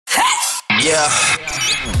Yeah.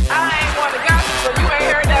 I ain't want to gossip, so you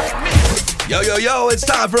ain't heard that from me. Yo, it's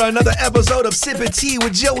time for another episode of Sippin' Tea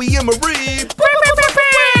with Joey and Marie.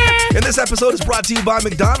 And this episode is brought to you by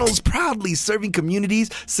McDonald's, proudly serving communities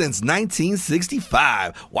since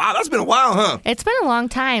 1965. Wow, that's been a while, huh? It's been a long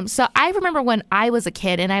time. So I remember when I was a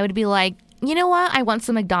kid and I would be like, you know what? I want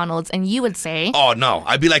some McDonald's. And you would say, Oh, no.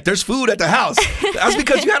 I'd be like, there's food at the house. That's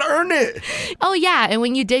because you got to earn it. oh, yeah. And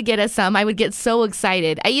when you did get us some, I would get so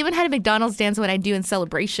excited. I even had a McDonald's dance when I do in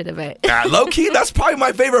celebration of it. Low key, that's probably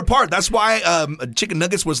my favorite part. That's why chicken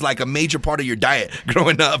nuggets was like a major part of your diet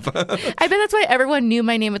growing up. I bet that's why everyone knew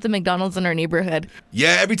my name at the McDonald's in our neighborhood.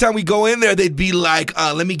 Yeah, every time we go in there, they'd be like,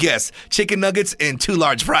 let me guess, chicken nuggets and 2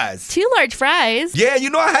 large fries. 2 large fries. Yeah, you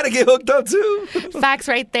know I had to get hooked up too. Facts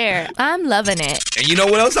right there. I'm loving it. And you know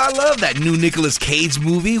what else I love? That new Nicolas Cage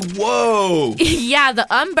movie. Whoa. Yeah, the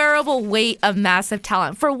unbearable weight of massive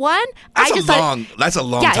talent. For one, That's I just a long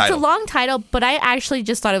thought, title. it's a long title, but I actually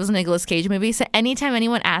just thought it was a Nicolas Cage movie. So anytime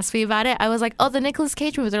anyone asked me about it, I was like, oh, the Nicolas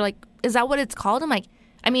Cage movie. They're like, is that what it's called? I'm like,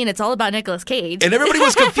 I mean, it's all about Nicolas Cage. And everybody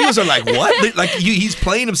was confused. They're like, what? Like, he's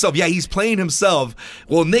playing himself. Yeah, he's playing himself.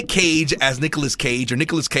 Well, Nick Cage as Nicolas Cage or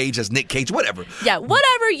Nicolas Cage as Nick Cage, whatever. Yeah,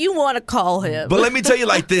 whatever you want to call him. But let me tell you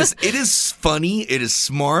like this. It is funny. It is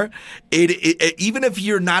smart. It even if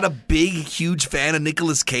you're not a big, huge fan of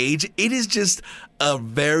Nicolas Cage, it is just a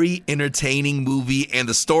very entertaining movie. And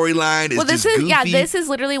the storyline is just goofy. Yeah, this is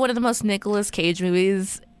literally one of the most Nicolas Cage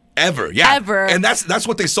movies Ever, yeah. Ever. And that's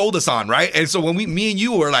what they sold us on, right? And so when me and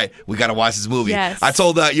you were like, we got to watch this movie. Yes. I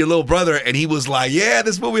told your little brother, and he was like, yeah,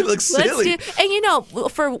 this movie looks silly. And you know,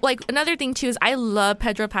 for like another thing too is I love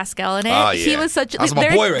Pedro Pascal in it. Oh, yeah. He was such That's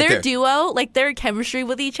my boy right their there. duo, like their chemistry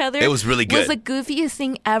with each other. It was really good. Was the goofiest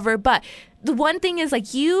thing ever. But the one thing is like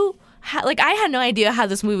I had no idea how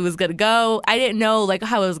this movie was gonna go. I didn't know like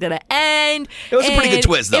how it was gonna end. It was a pretty good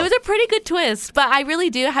twist, though. It was a pretty good twist, but I really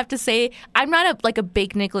do have to say I'm not a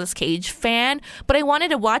big Nicolas Cage fan, but I wanted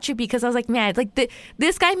to watch it because I was like, man, like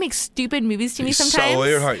this guy makes stupid movies to me sometimes. So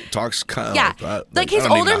weird. He talks kind of like that. Like his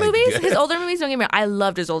older movies. His older movies, don't get me wrong, I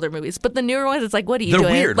loved his older movies, but the newer ones, it's like, what are you doing?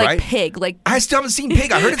 They're weird, like right? Pig. Like I still haven't seen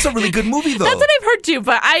Pig. I heard it's a really good movie though. That's what I've heard too,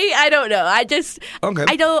 but I don't know. I just okay.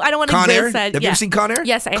 I don't want to Con Air. that. Have you ever seen Con Air?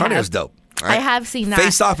 Yes, I have. Con Air's dope. Right. I have seen that.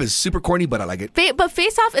 Face Off is super corny, but I like it. But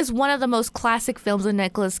Face Off is one of the most classic films of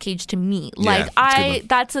Nicolas Cage to me. Like,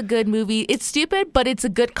 that's a good movie. It's stupid, but it's a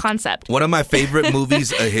good concept. One of my favorite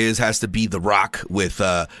movies of his has to be The Rock with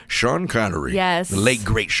Sean Connery. Yes. The late,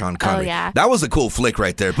 great Sean Connery. Oh, yeah. That was a cool flick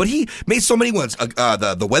right there. But he made so many ones.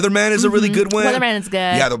 The Weatherman is a really good one. Weatherman is good.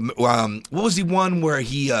 Yeah. What was the one where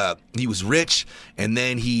he was rich and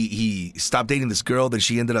then he stopped dating this girl? Then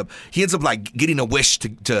he ends up like getting a wish to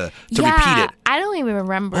repeat it. I don't even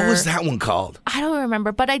remember. What was that one called? I don't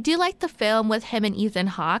remember, but I do like the film with him and Ethan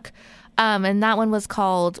Hawke. And that one was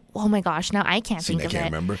called, oh my gosh, now I can't think of it. I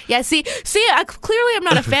can't remember. Yeah, clearly I'm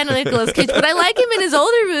not a fan of Nicolas Cage, but I like him in his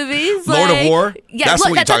older movies. Lord of War? Yeah, that's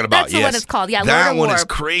what you're talking about, That's the one it's called, yeah, that Lord of War. That one is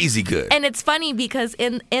crazy good. And it's funny because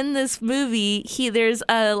in this movie, there's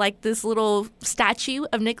like this little statue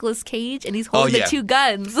of Nicolas Cage, and he's holding the 2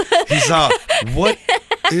 guns. He's what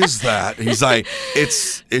is that? He's like,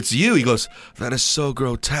 it's you. He goes, that is so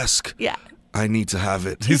grotesque. Yeah. I need to have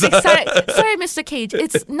it. He's like, sorry, Mr. Cage,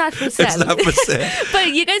 it's not for sale. It's not for sale. But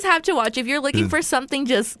you guys have to watch. If you're looking for something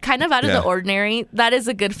just kind of out of the ordinary, that is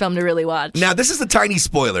a good film to really watch. Now, this is a tiny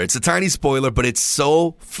spoiler. It's a tiny spoiler, but it's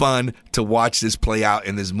so fun to watch this play out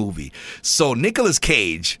in this movie. So Nicolas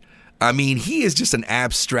Cage, I mean, he is just an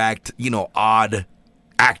abstract, odd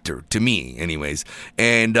actor to me anyways.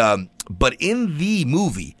 And but in the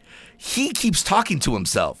movie, he keeps talking to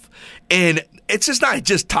himself. And it's just not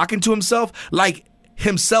just talking to himself, like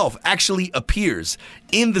himself actually appears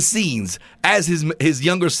in the scenes as his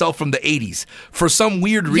younger self from the 80s for some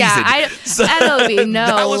weird reason. Yeah, I don't even know.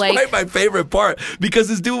 That was like my favorite part because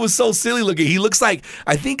this dude was so silly looking. He looks like,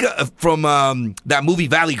 I think from that movie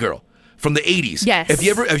Valley Girl. From the 80s. Yes.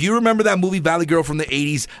 If you remember that movie Valley Girl from the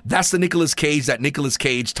 80s, that's the Nicolas Cage that Nicolas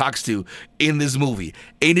Cage talks to in this movie.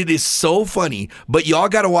 And it is so funny, but y'all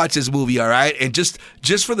got to watch this movie, all right? And just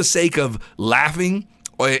for the sake of laughing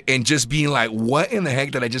and just being like, what in the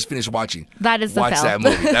heck did I just finish watching? That is the Watch film. that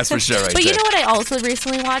movie. That's for sure right But there. you know what I also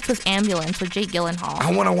recently watched was Ambulance with Jake Gyllenhaal.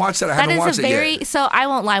 I want to watch that. I haven't watched it yet. So I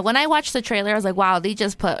won't lie. When I watched the trailer, I was like, wow, they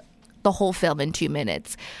just put the whole film in 2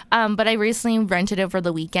 minutes. But I recently rented it over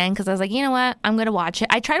the weekend because I was like, you know what? I'm going to watch it.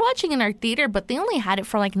 I tried watching it in our theater, but they only had it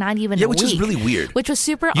for like not even a week. which is really weird. Which was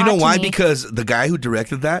super odd. You know why? To me. Because the guy who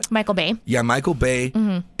directed that, Michael Bay. Yeah, Michael Bay.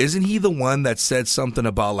 Isn't he the one that said something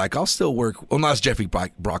about like, I'll still work? Oh, no, it's Jeffrey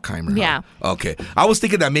Brockheimer. Yeah. Huh? Okay. I was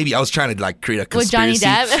thinking that maybe I was trying to like create a conspiracy. With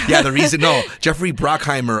Johnny Depp? Yeah, the reason, no, Jeffrey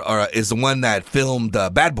Brockheimer is the one that filmed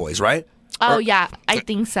Bad Boys, right? Oh, yeah, I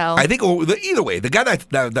think so. I think either way, the guy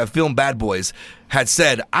that filmed Bad Boys had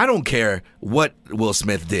said, I don't care what Will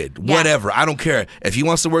Smith did. Yeah. Whatever. I don't care. If he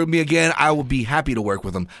wants to work with me again, I will be happy to work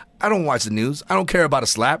with him. I don't watch the news. I don't care about a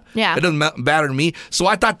slap. Yeah. It doesn't matter to me. So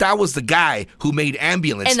I thought that was the guy who made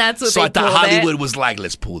Ambulance. And that's what so they I thought pulled Hollywood it. was like,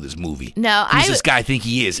 let's pull this movie. No, Who's this guy think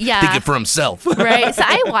he is? Yeah. Thinking for himself. Right. So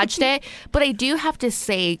I watched it, but I do have to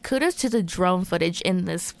say, kudos to the drone footage in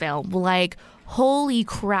this film. Like, holy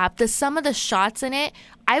crap. Some of the shots in it,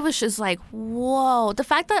 I was just like, whoa. The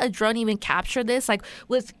fact that a drone even captured this, like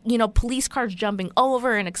with, police cars jumping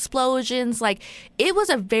over and explosions, like it was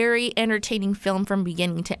a very entertaining film from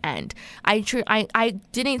beginning to end. I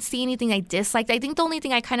didn't see anything I disliked. I think the only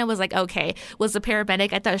thing I kind of was like, okay, was the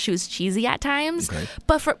paramedic. I thought she was cheesy at times. Okay.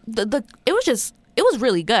 But for it was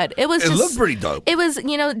really good. It looked pretty dope. It was,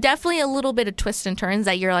 definitely a little bit of twists and turns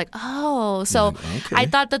that you're like, oh. So okay. I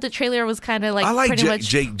thought that the trailer was kind of like I like pretty much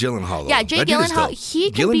Jake Gyllenhaal. Yeah, Jake Gyllenhaal.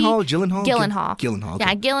 He could Gyllenhaal. Gyllenhaal. Okay.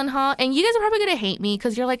 Yeah, Gyllenhaal. And you guys are probably gonna hate me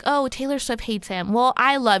because you're like, oh, Taylor Swift hates him. Well,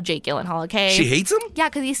 I love Jake Gyllenhaal. Okay. She hates him? Yeah,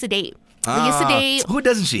 because he used to date. They used to date. Who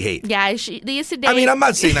doesn't she hate? Yeah, they used to date. I mean, I'm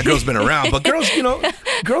not saying that girl's been around, but girls,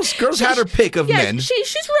 girls had her pick of men.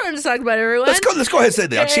 She's willing to talk about everyone. Let's go ahead and say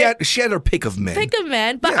that. She had her pick of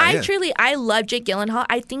men. But I love Jake Gyllenhaal.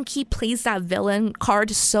 I think he plays that villain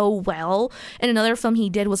card so well. And another film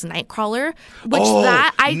he did was Nightcrawler,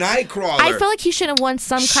 Nightcrawler. I feel like he should have won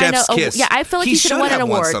some kind of kiss. Yeah, I feel like he should have won an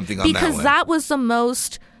award because that was the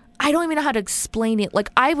most. I don't even know how to explain it.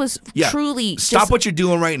 Like, I was truly Stop what you're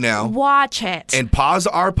doing right now. Watch it. And pause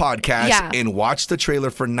our podcast and watch the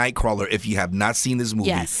trailer for Nightcrawler if you have not seen this movie.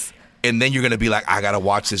 Yes. And then you're going to be like, I got to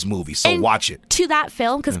watch this movie. So watch it. To that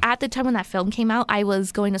film, because at the time when that film came out, I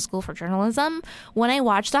was going to school for journalism. When I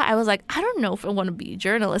watched that, I was like, I don't know if I want to be a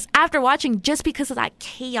journalist. After watching, just because of that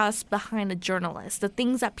chaos behind a journalist, the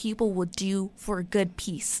things that people would do for a good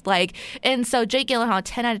piece. And so Jake Gyllenhaal,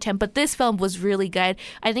 10 out of 10. But this film was really good.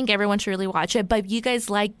 I think everyone should really watch it. But if you guys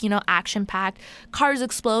like, action-packed, cars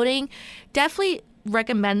exploding, definitely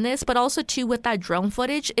recommend this. But also, too, with that drone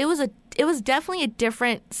footage, it was definitely a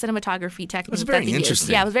different cinematography technique. It was very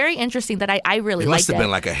interesting. Yeah, it was very interesting that I really liked it. It must have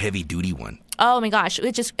been like a heavy duty one. Oh my gosh,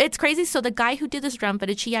 it's crazy. So the guy who did this drone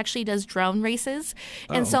footage, he actually does drone races.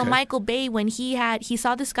 And so Michael Bay, when he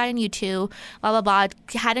saw this guy on YouTube, blah, blah, blah,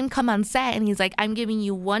 had him come on set and he's like, I'm giving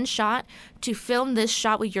you one shot to film this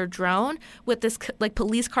shot with your drone with this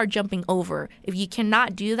police car jumping over. If you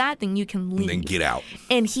cannot do that, then you can leave. And then get out.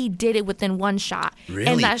 And he did it within one shot. Really?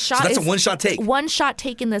 And that shot so that's a one-shot take? One shot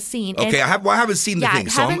take in the scene. Okay, I haven't seen the thing.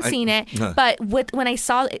 I haven't seen it. But when I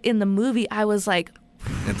saw it in the movie, I was like,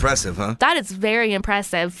 impressive, huh? That is very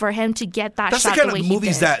impressive for him to get that That's shot. That's the kind of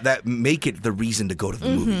movies that make it the reason to go to the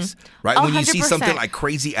movies, right? 100%. When you see something like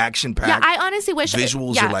crazy action-packed, yeah, I honestly wish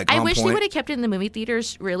visuals are like on I wish point. they would have kept it in the movie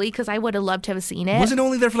theaters, really, because I would have loved to have seen it. Was it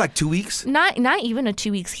only there for like 2 weeks? Not even a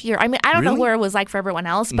 2 weeks here. I mean, I don't know where it was like for everyone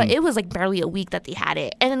else, but it was like barely a week that they had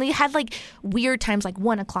it, and then they had like weird times like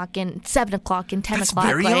 1 o'clock and 7 o'clock and 10 That's o'clock.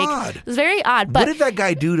 Very odd. It was very odd. But what did that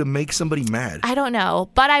guy do to make somebody mad? I don't know,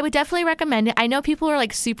 but I would definitely recommend it. I know people are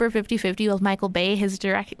like super 50-50 with Michael Bay, his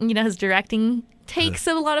directing takes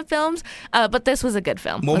of a lot of films, but this was a good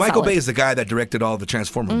film. Well, Michael Bay is the guy that directed all the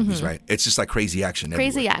Transformer movies, right? It's just like crazy action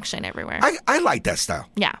everywhere. I like that style.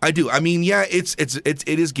 Yeah, I do. I mean, yeah, it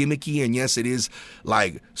is gimmicky, and yes, it is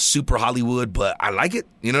like super Hollywood, but I like it.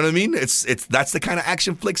 You know what I mean? That's the kind of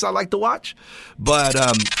action flicks I like to watch. But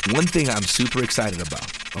one thing I'm super excited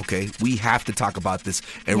about, okay, we have to talk about this,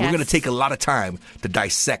 and we're going to take a lot of time to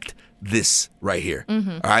dissect this right here.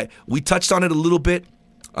 All right, we touched on it a little bit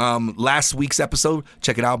last week's episode.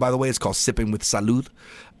 Check it out, by the way. It's called Sippin with Salud.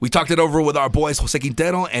 We talked it over with our boys Jose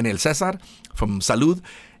Quintero and El Cesar from Salud.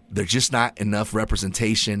 There's just not enough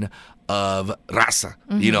representation of raza,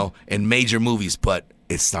 in major movies, but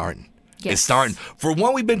it's starting. Yes. It's starting. For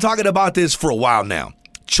one, we've been talking about this for a while now.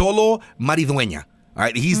 Cholo Maridueña. All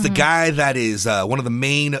right, he's the guy that is one of the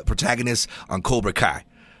main protagonists on Cobra Kai.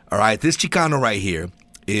 All right, this Chicano right here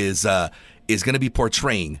is going to be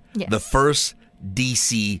portraying the first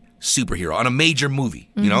DC superhero on a major movie,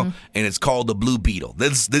 you know, and it's called The Blue Beetle.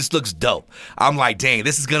 This looks dope. I'm like, dang,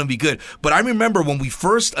 this is going to be good. But I remember when we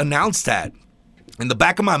first announced that, in the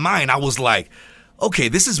back of my mind, I was like, okay,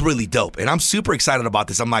 this is really dope. And I'm super excited about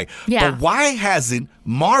this. I'm like, Yeah. but why hasn't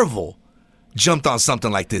Marvel jumped on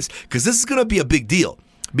something like this? Because this is going to be a big deal.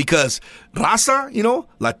 Because Raza,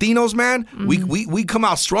 Latinos, man, we come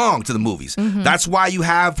out strong to the movies. That's why you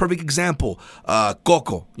have, perfect example,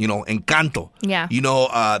 Coco, Encanto. Yeah.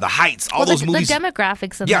 The Heights, all those movies. The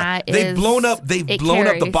demographics of Yeah, that they've blown up the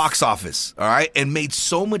carries. box office, all right, and made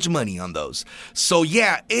so much money on those. So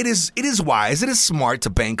yeah, it is wise, it is smart to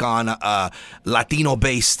bank on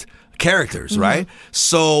Latino-based characters, right?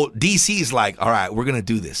 So DC is like, all right, we're gonna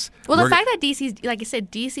do this. Well, the fact that DC's, like I said,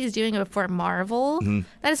 DC is doing it for Marvel,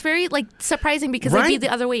 that is very surprising because it'd be the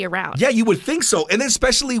other way around. Yeah, you would think so, and then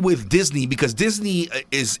especially with Disney, because Disney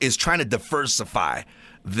is trying to diversify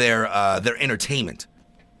their entertainment.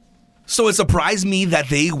 So it surprised me that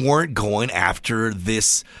they weren't going after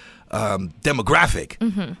this demographic,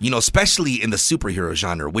 especially in the superhero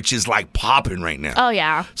genre, which is like popping right now. Oh,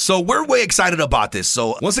 yeah. So we're way excited about this.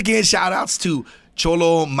 So once again, shout outs to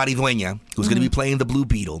Cholo Maridueña, who's going to be playing the Blue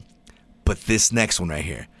Beetle. But this next one right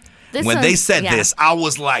here, when they said this, I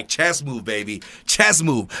was like, chess move, baby. Chess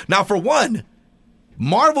move. Now, for one,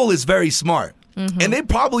 Marvel is very smart. And they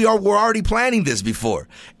probably were already planning this before.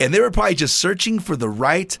 And they were probably just searching for the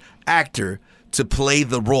right actor to play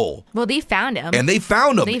the role. Well, they found him. And they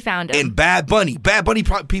found him. In Bad Bunny. Bad Bunny,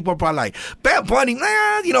 people are probably like, Bad Bunny,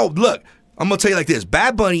 look, I'm going to tell you like this.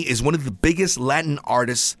 Bad Bunny is one of the biggest Latin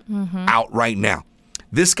artists out right now.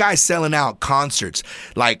 This guy's selling out concerts.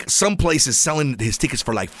 Like, some places selling his tickets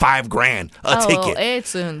for like $5,000 a ticket.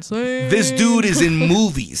 It's insane. This dude is in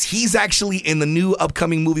movies. He's actually in the new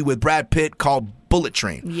upcoming movie with Brad Pitt called Bullet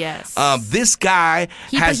Train. Yes. This guy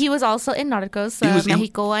he was also in Narcos,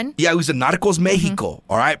 Mexico one. Yeah, he was in Narcos Mexico,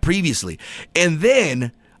 all right, previously. And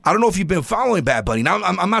then, I don't know if you've been following Bad Bunny. Now,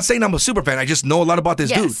 I'm not saying I'm a super fan. I just know a lot about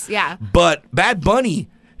this dude. Yeah. But Bad Bunny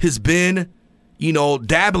has been,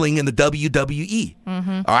 dabbling in the WWE.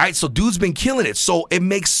 All right, so dude's been killing it. So it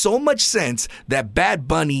makes so much sense that Bad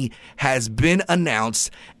Bunny has been announced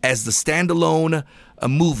as the standalone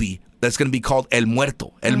movie that's going to be called El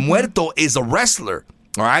Muerto. El Muerto is a wrestler,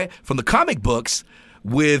 all right, from the comic books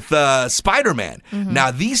with Spider-Man. Now,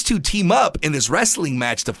 these two team up in this wrestling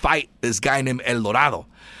match to fight this guy named El Dorado.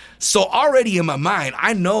 So already in my mind,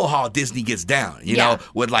 I know how Disney gets down, you know,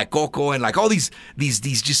 with like Coco and like all these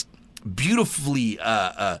just beautifully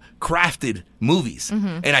crafted movies.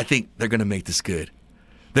 And I think they're going to make this good.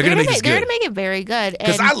 They're going to make this good. They're going to make it very good.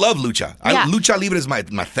 Because I love Lucha. Lucha Libre is my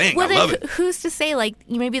thing. Well, I love it. Who's to say,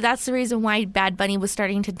 maybe that's the reason why Bad Bunny was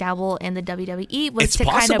starting to dabble in the WWE, was It's to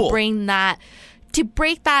possible. kind of bring that, to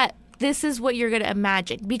break that, this is what you're going to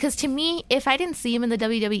imagine. Because to me, if I didn't see him in the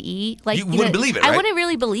WWE, you wouldn't believe it, right? I wouldn't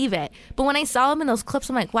really believe it. But when I saw him in those clips,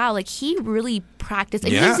 I'm like, wow, he really practiced.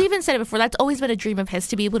 And he's even said it before. That's always been a dream of his,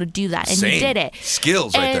 to be able to do that. And he did it.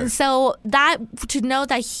 Skills right there. And so to know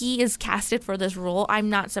that he is casted for this role, I'm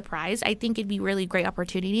not surprised. I think it'd be a really great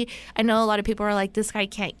opportunity. I know a lot of people are like, this guy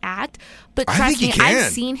can't act. But trust me, I've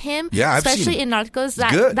seen him, especially in Narcos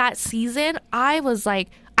that season.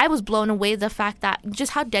 I was blown away the fact that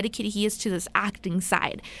just how dedicated he is to this acting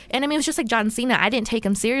side. And I mean, it was just like John Cena. I didn't take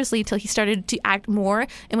him seriously until he started to act more.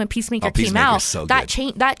 And when Peacemaker came out, so that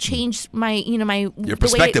changed my, your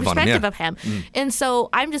perspective on him. Of him. And so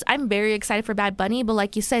I'm very excited for Bad Bunny. But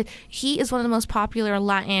like you said, he is one of the most popular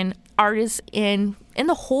Latin artists in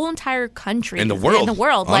the whole entire country. In the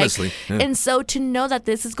world, honestly. And so to know that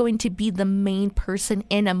this is going to be the main person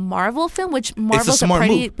in a Marvel film, which Marvel's a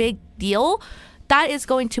pretty big deal, that is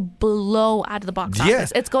going to blow out of the box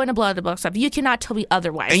office. It's going to blow out of the box office. You cannot tell me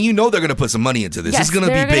otherwise. And they're going to put some money into this. Yes, it's going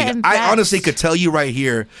to be big. Invest. I honestly could tell you right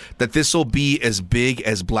here that this will be as big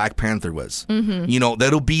as Black Panther was.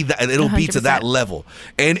 That'll be it'll 100%. Be to that level.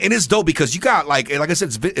 And it's dope because you got like I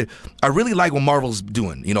said, I really like what Marvel's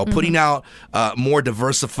doing. Putting out more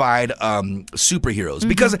diversified superheroes.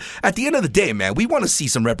 Because at the end of the day, man, we want to see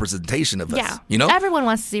some representation of us. Everyone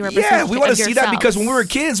wants to see representation. Yeah, we want to see that because when we were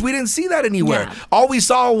kids, we didn't see that anywhere. Yeah. All we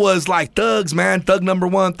saw was like thugs, man. Thug number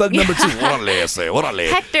one, thug number two. Orale.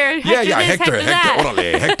 Hector.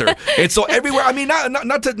 Hector. And so everywhere, I mean,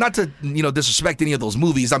 not to disrespect any of those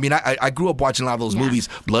movies. I mean, I grew up watching a lot of those movies.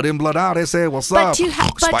 Blood in, blood out. They say, what's up?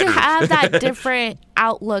 But to have that different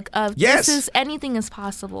outlook of anything is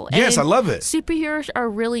possible. Yes, I love it. Superheroes are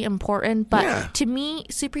really important, but to me,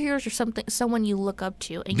 superheroes are someone you look up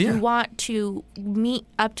to and you want to meet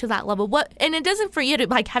up to that level. And it doesn't for you to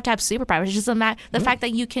have to have superpowers. It's just the fact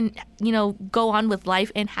that you can, go on with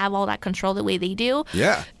life and have all that control the way they do.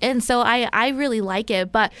 Yeah. And so I really like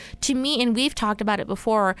it. But to me, and we've talked about it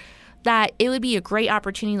before, that it would be a great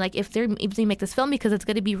opportunity, like if they make this film, because it's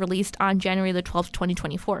going to be released on January the 12th,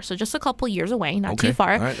 2024. So just a couple years away, not too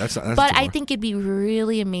far. All right. That's but too I far. think it'd be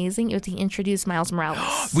really amazing if they introduced Miles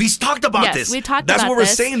Morales. We talked about Yes, this. we talked That's about what we're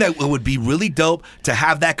this. saying, that it would be really dope to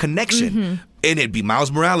have that connection. And it'd be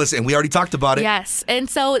Miles Morales, and we already talked about it. Yes, and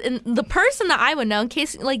so the person that I would know, in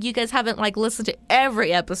case like you guys haven't like listened to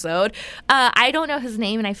every episode, I don't know his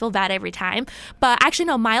name, and I feel bad every time. But actually,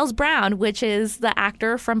 no, Miles Brown, which is the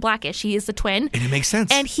actor from Blackish, he is the twin, And it makes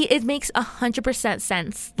sense. and it makes 100%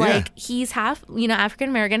 sense. Yeah. Like he's half, African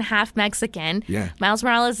American, half Mexican. Yeah. Miles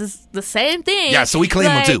Morales is the same thing. Yeah, so we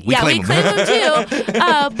claim him too. We claim him. him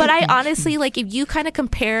too. But I honestly like if you kind of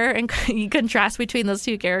compare and you contrast between those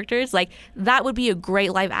two characters, like that would be a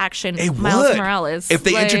great live action It Miles would. Morales. If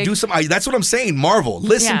they Like, introduce him, that's what I'm saying. Marvel,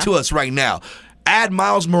 listen Yeah. to us right now. Add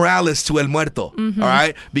Miles Morales to El Muerto, all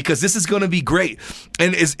right? Because this is going to be great.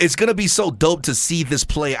 And it's going to be so dope to see this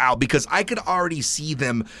play out, because I could already see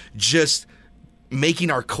them just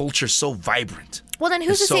making our culture so vibrant. Well, then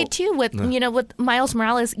who's to So- say too with with Miles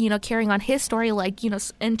Morales, carrying on his story, like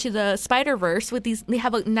into the Spider-Verse with these, they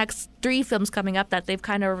have a next 3 films coming up that they've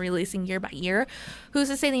kind of releasing year by year. Who's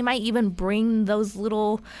to say they might even bring those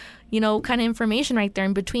little, kind of information right there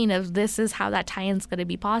in between of this is how that tie-in's going to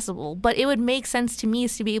be possible. But it would make sense to me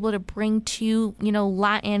is to be able to bring 2,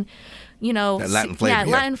 Latin. That Latin flavor, yeah.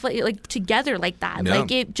 Latin flavor, like together like that. Yeah.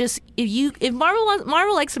 Like it just if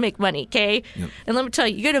Marvel likes to make money, okay, and let me tell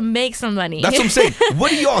you, you're gonna make some money. That's what I'm saying.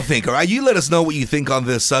 What do y'all think? All right, you let us know what you think on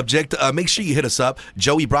this subject. Make sure you hit us up,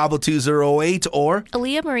 Joey Bravo 208 or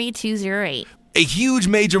Aaliyah Marie 208. a huge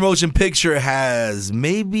major motion picture has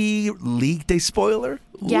maybe leaked a spoiler.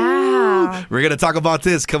 Yeah. Ooh. We're gonna talk about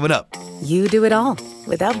this coming up. You do it all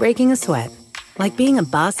without breaking a sweat. Like being a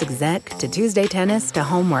boss exec to Tuesday tennis to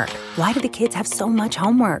homework. Why do the kids have so much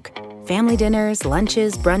homework? Family dinners,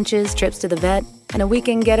 lunches, brunches, trips to the vet, and a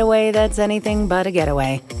weekend getaway that's anything but a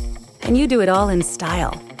getaway. And you do it all in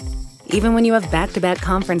style. Even when you have back-to-back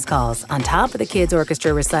conference calls on top of the kids'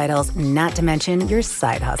 orchestra recitals, not to mention your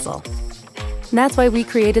side hustle. That's why we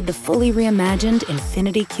created the fully reimagined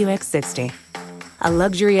Infiniti QX60. A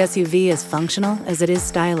luxury SUV as functional as it is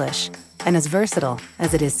stylish, and as versatile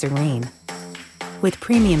as it is serene. With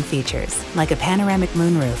premium features like a panoramic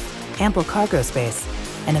moonroof, ample cargo space,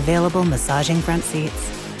 and available massaging front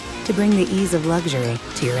seats to bring the ease of luxury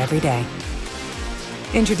to your everyday.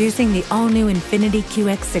 Introducing the all-new Infiniti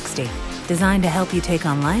QX60, designed to help you take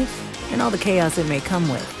on life and all the chaos it may come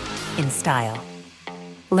with, in style.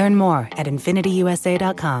 Learn more at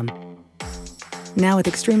InfinityUSA.com. Now with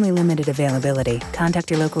extremely limited availability,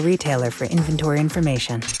 contact your local retailer for inventory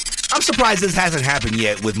information. I'm surprised this hasn't happened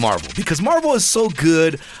yet with Marvel, because Marvel is so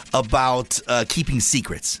good about keeping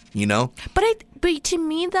secrets, But to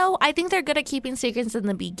me though, I think they're good at keeping secrets in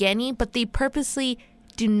the beginning, but they purposely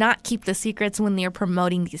do not keep the secrets when they're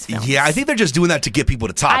promoting these films. Yeah, I think they're just doing that to get people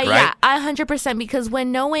to talk, right? Yeah, 100%. Because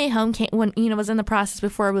when No Way Home came, when was in the process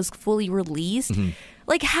before it was fully released.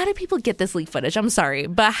 Like, how did people get this leak footage? I'm sorry,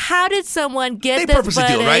 but how did someone get They this purposely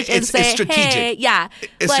footage do it, right? and It's say, strategic. hey, yeah,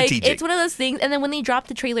 It's like strategic. it's one of those things. And then when they dropped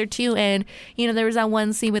the trailer too, and there was that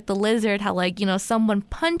one scene with the lizard, how someone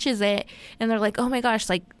punches it, and they're like, oh my gosh,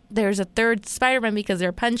 like there's a third Spider-Man because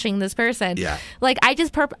they're punching this person. Yeah. Like I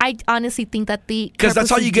honestly think that Because that's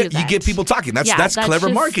how you get people talking. That's clever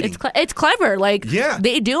marketing. It's clever. Like Yeah.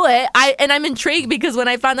 they do it. I'm intrigued because when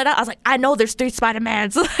I found that out, I was like, I know there's 3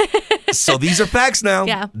 Spider-Mans. So these are facts now.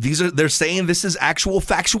 Yeah. They're saying this is factual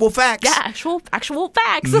facts. Yeah, actual facts.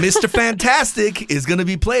 Mr. Fantastic is going to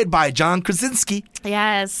be played by John Krasinski.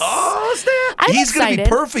 Yes. Oh, snap. I'm He's going to be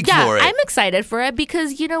excited. perfect Yeah, for it. I'm excited for it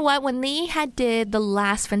because you know what? When they did the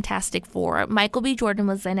last Fantastic Four, Michael B. Jordan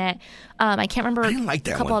was in it. I can't remember I didn't like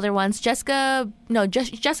that a couple one. other ones. Jessica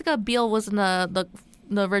Biel was in the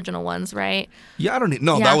original ones, right? Yeah, I don't need.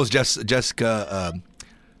 No, Yeah. that was Jessica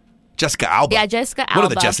Alba. Yeah, Jessica Alba. One of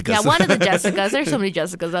the Jessicas. Yeah, one of the Jessicas. There's so many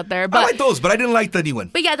Jessicas out there. I But like those, but I didn't like the new one.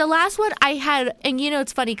 But yeah, the last one I had, and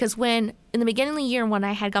it's funny because when in the beginning of the year when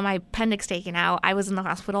I had got my appendix taken out, I was in the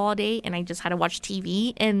hospital all day and I just had to watch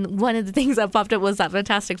TV. And one of the things that popped up was that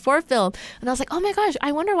Fantastic Four film, and I was like, oh my gosh,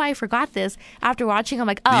 I wonder why I forgot this. After watching, I'm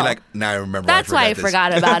like, oh, You're like, now I remember. that's why I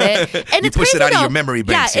forgot about it. And You it's push crazy it out of though. your memory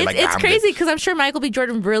banks. Yeah, You're like, it's I'm crazy good. because I'm sure Michael B.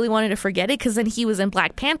 Jordan really wanted to forget it because then he was in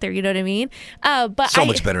Black Panther. You know what I mean? But So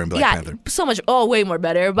much better in Black Panther. So much. Oh, way more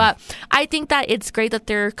better. But I think that it's great that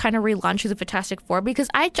they're kind of relaunching the Fantastic Four because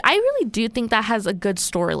I really do think that has a good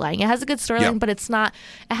storyline. It has a good storyline, Yeah. but it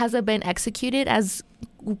hasn't been executed as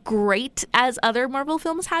great as other Marvel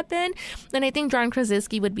films have been. And I think John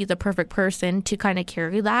Krasinski would be the perfect person to kind of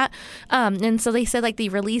carry that. And so they said like they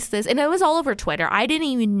released this, and it was all over Twitter. I didn't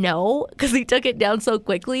even know because they took it down so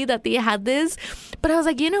quickly that they had this. But I was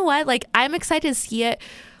like, you know what? Like, I'm excited to see it.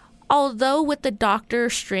 Although with the Doctor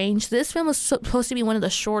Strange, this film was supposed to be one of the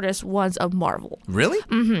shortest ones of Marvel. Really?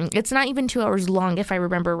 Mm-hmm. It's not even 2 hours long, if I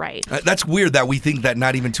remember right. That's weird that we think that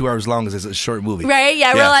not even 2 hours long is a short movie. Right?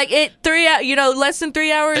 Yeah, we're like, less than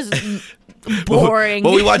 3 hours. Boring.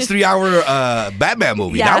 Well, we watched 3 hour Batman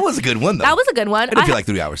movie. Yeah. That was a good one, though. That was a good one. It didn't feel like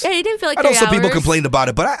 3 hours. Yeah, it didn't feel like I 3 know hours. some people complained about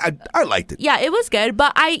it, but I liked it. Yeah, it was good.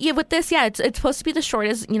 But with this, it's supposed to be the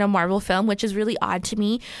shortest, Marvel film, which is really odd to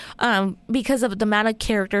me, because of the amount of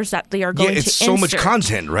characters that they are going to it's so much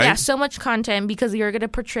content, right? Yeah, so much content, because you're going to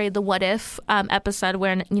portray the What If episode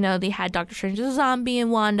when, they had Doctor Strange as a zombie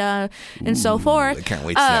and Wanda and so forth. I can't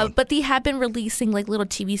wait to see that. But they have been releasing like little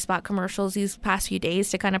TV spot commercials these past few days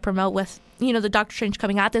to kind of promote with, the Doctor Strange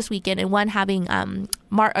coming out this weekend, and one having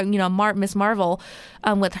Miss Marvel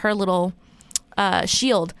with her little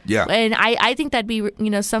shield. Yeah. And I think that'd be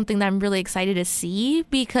something that I'm really excited to see,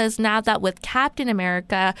 because now that with Captain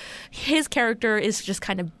America, his character is just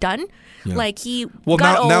kind of done. Yeah. Like he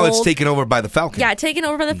got old. Now it's taken over by the Falcon. Yeah, taken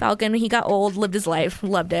over by the Falcon. He got old, lived his life,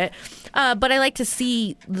 loved it. But I like to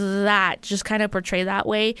see that just kind of portray that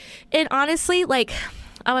way. And honestly, like,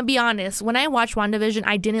 I'm gonna be honest, when I watched WandaVision,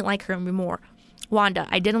 I didn't like her anymore.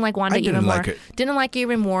 I didn't like Wanda even more. Didn't like her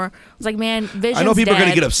even more. I was like, man, Vision's I know people dead. are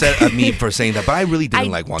going to get upset at me for saying that, but I really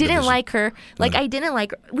didn't like WandaVision. I didn't like her. Like, I didn't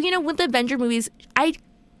like her. With the Avenger movies, I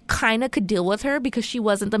kind of could deal with her because she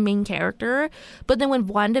wasn't the main character. But then when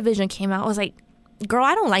WandaVision came out, I was like, girl,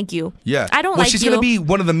 I don't like you. Yeah. I don't like you. Well, she's going to be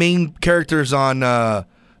one of the main characters on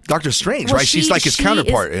Doctor Strange, right? She's like his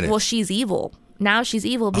counterpart in it. Well, she's evil. Now she's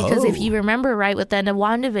evil because if you remember right, within the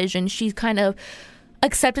WandaVision, she's kind of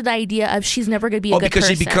accepted the idea of she's never going to be a good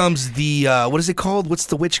person. Because she becomes the, what is it called? What's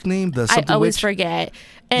the witch name? I always forget.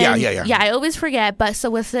 And yeah. Yeah, I always forget. But so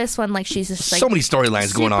with this one, like, she's just like so many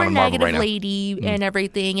storylines going on in Marvel right now. Super negative lady and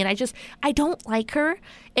everything. And I don't like her.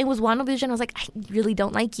 And with WandaVision, I was like, I really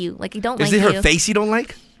don't like you. Like, I don't like you. Is it her face you don't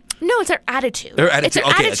like? No, it's her attitude. It's her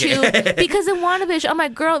attitude. Because in WandaVision, I'm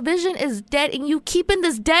like, girl, Vision is dead, and you keeping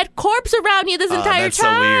this dead corpse around you this entire time.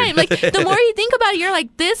 So weird. Like, the more you think about it, you're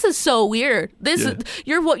like, this is so weird.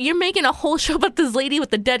 You're making a whole show about this lady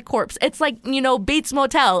with the dead corpse. It's like, Bates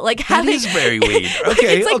Motel. Like, that is very weird.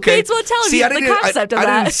 Okay, it's like Bates Motel. See, the concept of that.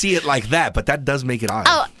 I didn't see it like that, but that does make it odd.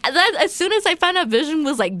 Oh, as soon as I found out Vision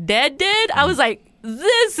was like dead, I was like,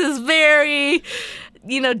 this is very,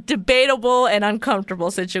 debatable and uncomfortable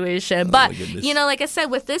situation. But like I said,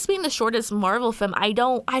 with this being the shortest Marvel film, I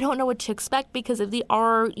don't know what to expect, because if they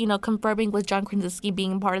are, confirming with John Krasinski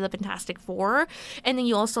being part of the Fantastic Four, and then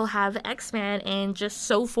you also have X-Men and just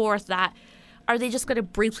so forth, that are they just going to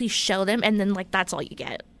briefly show them and then like that's all you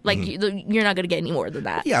get? Like you're not going to get any more than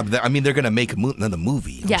that. Yeah, I mean they're going to make another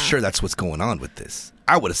movie. I'm sure that's what's going on with this.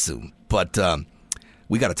 I would assume, but.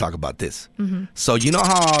 We got to talk about this. Mm-hmm. So you know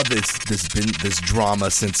how there's been this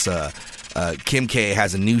drama since Kim K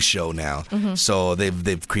has a new show now. Mm-hmm. So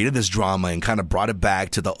they've created this drama and kind of brought it back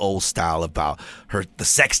to the old style about the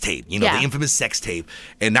sex tape, the infamous sex tape.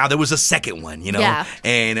 And now there was a second one,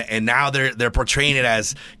 and now they're portraying it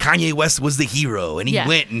as Kanye West was the hero, and he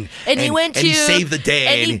went and he saved the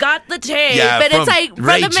day, and he got the tape. Yeah, but it's like,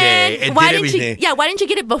 brother man, why didn't you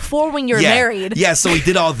get it before when you're married? Yeah, so he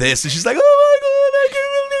did all this, and she's like, oh my God, I can't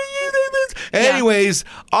believe you did this. Anyways,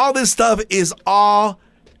 all this stuff is all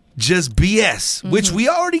just BS, which we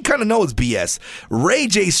already kind of know is BS. Ray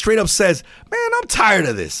J straight up says, man, I'm tired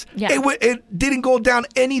of this. Yeah. It didn't go down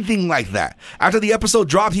anything like that. After the episode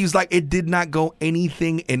dropped, he was like, it did not go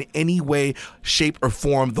anything in any way, shape, or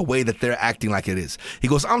form the way that they're acting like it is. He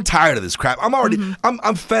goes, I'm tired of this crap.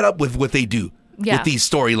 I'm fed up with what they do with these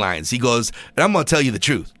storylines. He goes, and I'm going to tell you the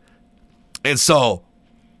truth. And so,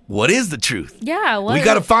 what is the truth? Yeah, we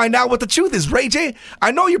got to find out what the truth is. Ray J,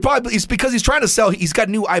 I know it's because he's trying to sell. He's got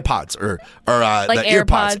new iPods or like the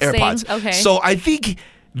AirPods. Okay. So I think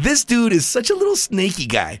this dude is such a little snaky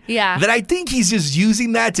guy. Yeah. That I think he's just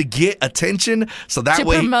using that to get attention, so that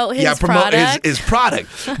way promote his product.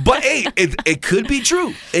 But hey, it could be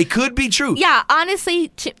true. It could be true. Yeah,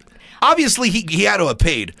 honestly. Obviously, he had to have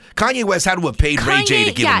paid. Kanye West had to have paid Ray J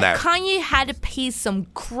to give him that. Kanye had to pay some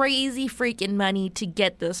crazy freaking money to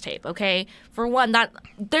get this tape, okay? For one,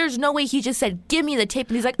 there's no way he just said, give me the tape.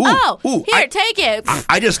 And he's like, take it.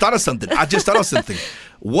 I just thought of something.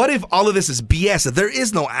 What if all of this is BS? That there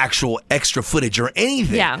is no actual extra footage or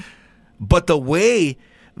anything? Yeah. But the way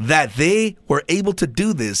that they were able to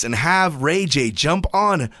do this and have Ray J jump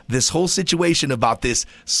on this whole situation about this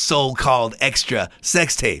so-called extra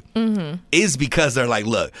sex tape is because they're like,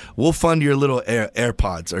 look, we'll fund your little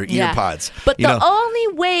AirPods or EarPods. But the only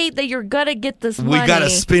way that you're gonna get this money, we gotta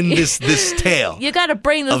spin this tail. You gotta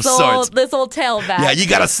bring this old tail back. Yeah, you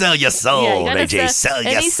gotta sell your soul, Ray J. Sell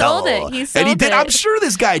your soul. And he sold it. He sold and he did. it. I'm sure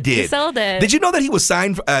this guy did. He sold it. Did you know that he was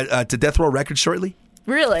signed to Death Row Records shortly?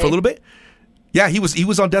 Really? For a little bit? Yeah, he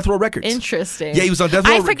was on Death Row Records. Interesting. Yeah, he was on Death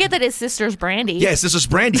Row. I forget that his sister's Brandy. Yeah, his sister's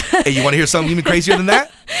Brandy. Hey, you want to hear something even crazier than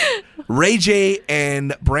that? Ray J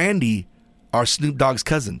and Brandy are Snoop Dogg's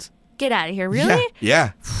cousins. Get out of here! Really?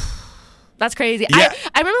 Yeah. That's crazy. Yeah.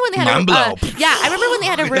 I remember when they had Mind blow. I remember when they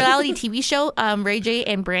had a reality TV show, Ray J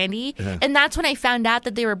and Brandy, and that's when I found out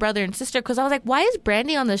that they were brother and sister. Because I was like, why is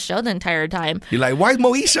Brandy on the show the entire time? You're like, why is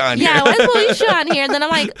Moesha on here? Yeah, why is Moesha on here? And then I'm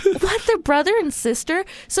like, what? They're brother and sister?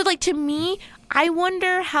 So like to me, I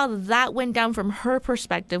wonder how that went down from her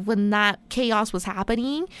perspective when that chaos was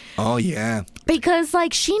happening. Oh yeah. Because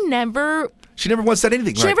like she never once said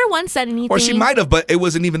anything. She never once said anything. Or she might have, but it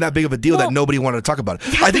wasn't even that big of a deal that nobody wanted to talk about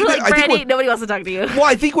it. I think like Brandy, nobody wants to talk to you. Well,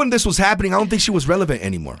 I think when this was happening, I don't think she was relevant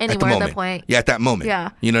anymore. At the moment. That point. Yeah, at that moment.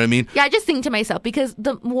 Yeah. You know what I mean? Yeah, I just think to myself, because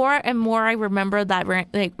the more and more I remember that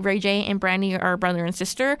Ray J and Brandy are brother and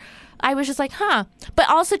sister, I was just like, huh. But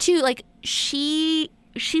also too, like she's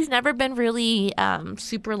never been really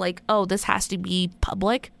super like, oh, this has to be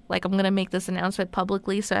public. Like I'm gonna make this announcement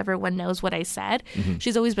publicly so everyone knows what I said.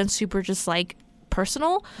 She's always been super just like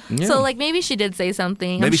personal. Yeah. So like maybe she did say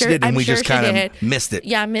something. Maybe she did and we just kind of missed it.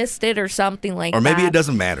 Yeah, missed it or something like that. Or maybe it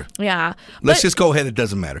doesn't matter. Yeah. Let's just go ahead. It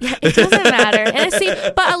doesn't matter. Yeah, it doesn't matter. And see,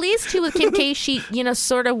 but at least too with Kim K, she,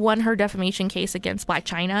 sort of won her defamation case against Blac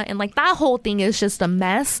Chyna. And like that whole thing is just a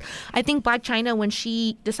mess. I think Blac Chyna, when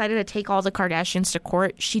she decided to take all the Kardashians to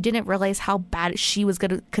court, she didn't realize how bad she was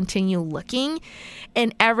going to continue looking.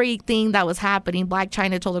 And everything that was happening, Blac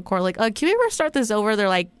Chyna told the court, like, can we ever start this over? They're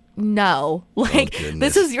like, no, like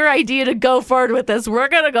this is your idea to go forward with this. We're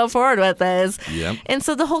gonna go forward with this. Yep. And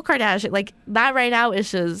so the whole Kardashian, like that right now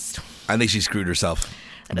is just. I think she screwed herself.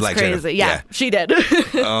 That's crazy. Yeah, she did.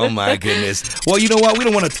 Oh my goodness. Well, you know what? We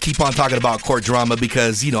don't want to keep on talking about court drama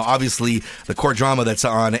because obviously the court drama that's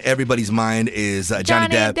on everybody's mind is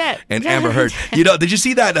Johnny Depp and Amber Heard. Did you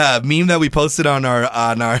see that meme that we posted on our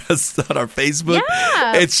Facebook?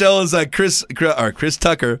 Yeah. It shows Chris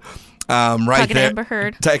Tucker. Right talking there, to Amber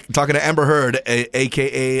Heard. Talking to Amber Heard,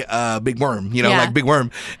 aka Big Worm, like Big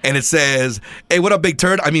Worm, and it says, "Hey, what up, Big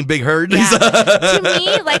Turd? I mean, Big Heard." Yeah. To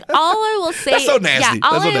me, like all I will say, that's so nasty. Yeah,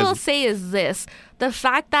 all I will say is this: the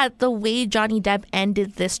fact that the way Johnny Depp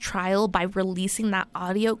ended this trial by releasing that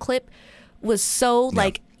audio clip was so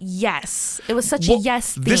like. Yes. It was such a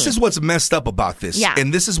yes thing. This is what's messed up about this. Yeah.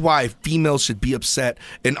 And this is why females should be upset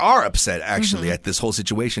and are upset actually at this whole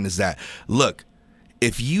situation is that, look,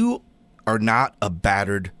 if you are not a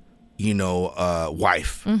battered,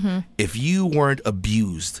 wife, if you weren't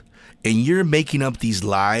abused and you're making up these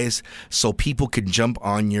lies so people can jump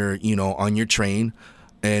on your, on your train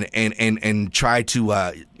and try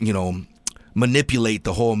to, manipulate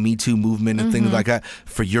the whole Me Too movement and things like that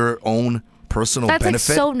for your own personal benefit. That's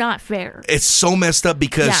so not fair. It's so messed up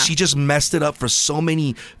because she just messed it up for so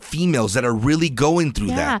many females that are really going through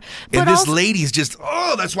that. And this lady's just,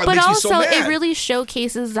 that's why it makes me so mad. But also, it really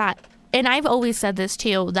showcases that, and I've always said this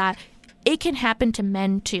too, that it can happen to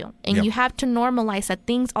men too. And you have to normalize that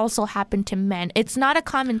things also happen to men. It's not a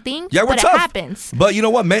common thing, but tough. It happens. But you know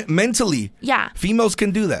what? Mentally, females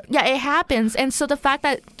can do that. Yeah, it happens. And so the fact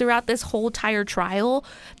that throughout this whole entire trial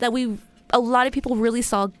that a lot of people really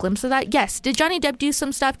saw a glimpse of that. Yes. Did Johnny Depp do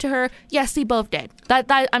some stuff to her? Yes, they both did. That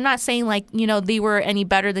I'm not saying like, they were any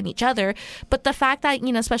better than each other. But the fact that,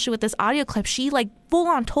 especially with this audio clip, she like full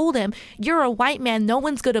on told him, you're a white man. No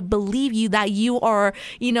one's going to believe you that you are,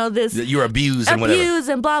 this. You're abused and whatever. Abused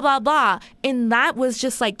and blah, blah, blah. And that was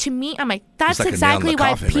just like, to me, I'm like, that's exactly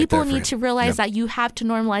why people need to realize that you have to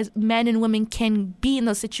normalize men and women can be in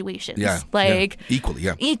those situations. Yeah. Like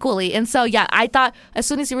equally. And so, I thought as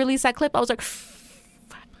soon as he released that clip, I was like,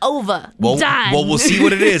 done. Well, we'll see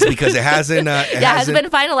what it is because it hasn't. It hasn't been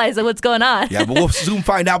finalized on what's going on. Yeah, but we'll soon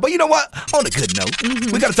find out. But you know what? On a good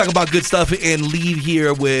note, we got to talk about good stuff and leave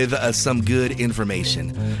here with some good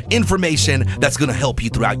information. Information that's going to help you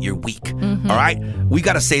throughout your week. All right? We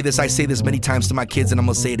got to say this. I say this many times to my kids, and I'm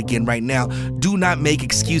going to say it again right now. Do not make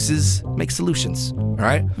excuses. Make solutions. All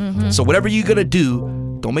right? So whatever you're going to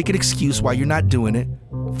do, don't make an excuse why you're not doing it.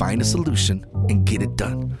 Find a solution and get it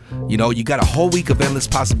done. You got a whole week of endless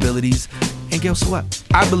possibilities. And guess what?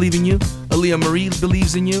 I believe in you. Aaliyah Marie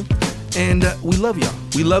believes in you. And we love y'all.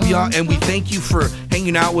 We love y'all, and we thank you for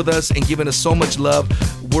hanging out with us and giving us so much love.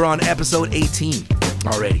 We're on episode 18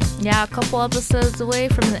 already. Yeah, a couple episodes away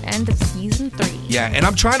from the end of season 3. Yeah, and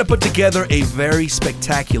I'm trying to put together a very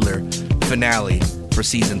spectacular finale for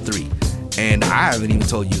season 3. And I haven't even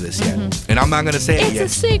told you this yet. And I'm not going to say it yet.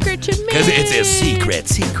 It's a secret to me. Because it's a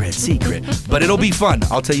secret. But it'll be fun.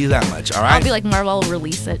 I'll tell you that much, all right? I'll be like, Marvel will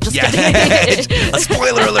release it. Just Yeah, kidding. a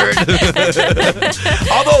spoiler alert.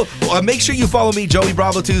 Although, make sure you follow me, Joey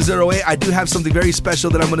Bravo 208. I do have something very special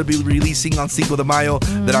that I'm going to be releasing on Cinco de Mayo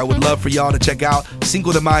that I would love for y'all to check out.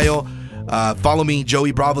 Cinco de Mayo. Follow me,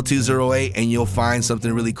 Joey Bravo 208, and you'll find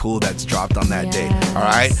something really cool that's dropped on that day. All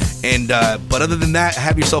right? And but other than that,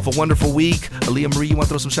 have yourself a wonderful week. Aaliyah Marie, you want to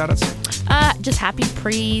throw some shout outs? Just happy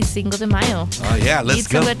pre-Cinco de Mayo. Oh, yeah, let's Eat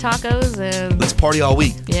go. some good tacos and Let's party all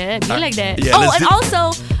week. yeah, be like that. Yeah, and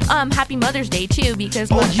also happy Mother's Day too, because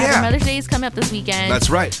happy Mother's Day is coming up this weekend. That's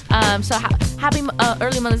right. So happy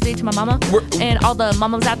early Mother's Day to my mama and all the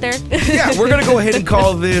mamas out there. Yeah, we're gonna go ahead and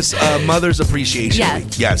call this Mother's Appreciation Yeah.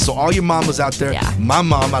 Week. Yeah, so all your mamas out there, my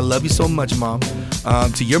mom, I love you so much, Mom.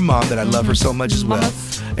 To your mom, that I love her so much as well,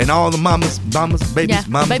 Mamas. and all the mamas, babies,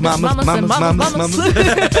 mamas. Babies, mamas.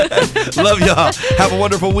 Love y'all. Have a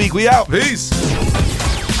wonderful week. We out. Peace.